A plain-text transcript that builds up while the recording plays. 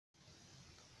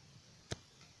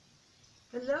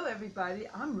Hello everybody,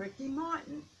 I'm Ricky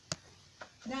Martin.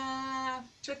 Nah,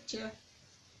 tricked you.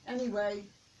 Anyway,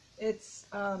 it's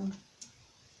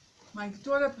my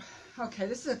daughter, okay,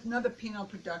 this is another Pino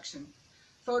production.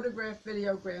 Photographed,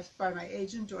 videographed by my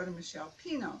agent daughter, Michelle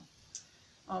Pino.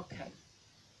 Okay,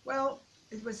 well,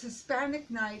 it was Hispanic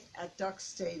night at Duck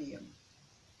Stadium.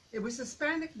 It was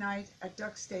Hispanic night at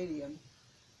Duck Stadium,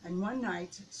 and one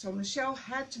night, so Michelle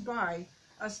had to buy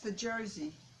us the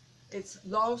jersey. It's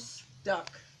Los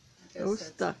Duck. Those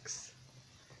ducks.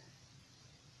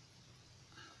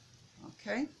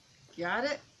 Okay, got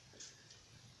it?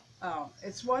 Oh,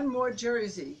 it's one more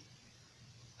jersey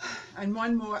and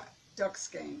one more Ducks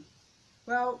game.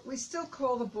 Well, we still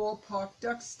call the ballpark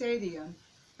Duck Stadium,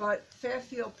 but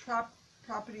Fairfield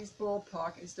Properties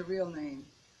Ballpark is the real name.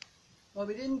 Well,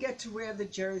 we didn't get to wear the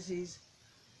jerseys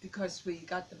because we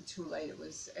got them too late. It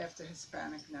was after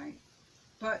Hispanic night.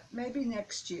 But maybe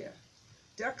next year.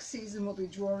 Duck season will be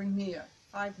drawing near,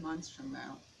 5 months from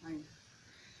now.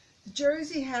 The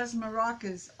jersey has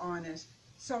maracas on it,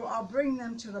 so I'll bring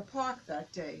them to the park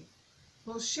that day.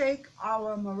 We'll shake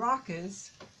our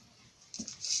maracas.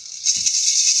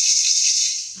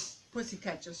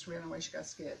 Pussycat just ran away, she got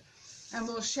scared. And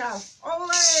we'll shout, "Ole!"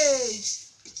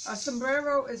 A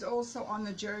sombrero is also on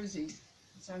the jersey.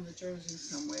 It's on the jersey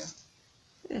somewhere.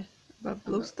 Yeah, about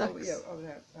blue ducks. Oh, yeah, oh,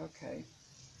 that, okay.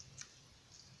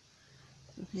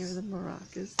 Here are the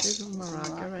maracas. There's a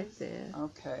maraca right there.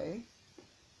 Okay.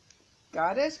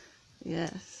 Got it?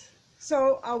 Yes.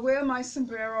 So I'll wear my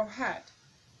sombrero hat.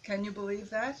 Can you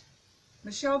believe that?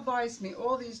 Michelle buys me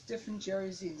all these different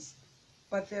jerseys,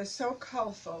 but they're so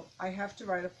colorful I have to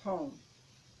write a poem.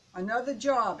 Another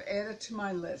job added to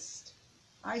my list.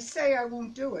 I say I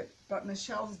won't do it, but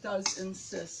Michelle does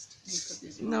insist.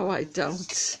 No, I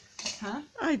don't. Huh?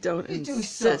 I don't You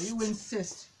insist. do so. You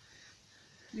insist.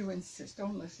 You insist.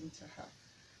 Don't listen to her.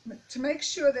 To make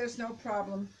sure there's no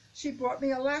problem, she bought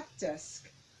me a lap desk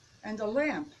and a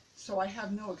lamp, so I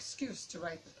have no excuse to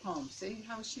write the poem. See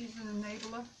how she's an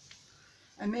enabler?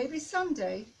 And maybe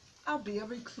someday I'll be a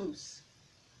recluse.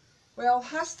 Well,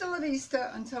 hasta la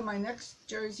vista until my next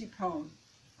Jersey poem.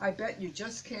 I bet you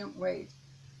just can't wait.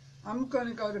 I'm going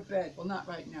to go to bed. Well, not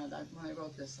right now. When I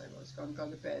wrote this, I was going to go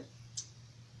to bed.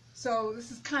 So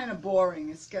this is kind of boring.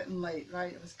 It's getting late,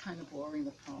 right? It was kind of boring,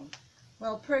 the poem.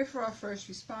 Well, pray for our first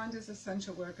responders,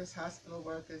 essential workers, hospital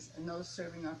workers, and those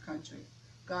serving our country.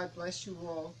 God bless you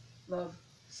all. Love,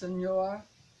 Senora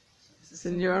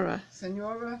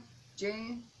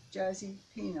Jane Jazzy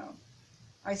Pino.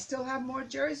 I still have more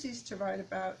jerseys to write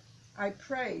about. I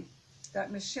pray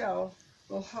that Michelle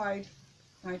will hide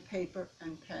my paper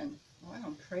and pen. Well, I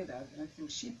don't pray that. I think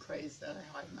she prays that I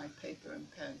hide my paper and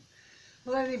pen.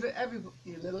 Well, everybody,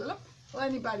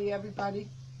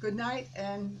 good night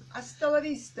and hasta la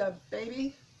vista,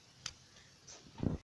 baby.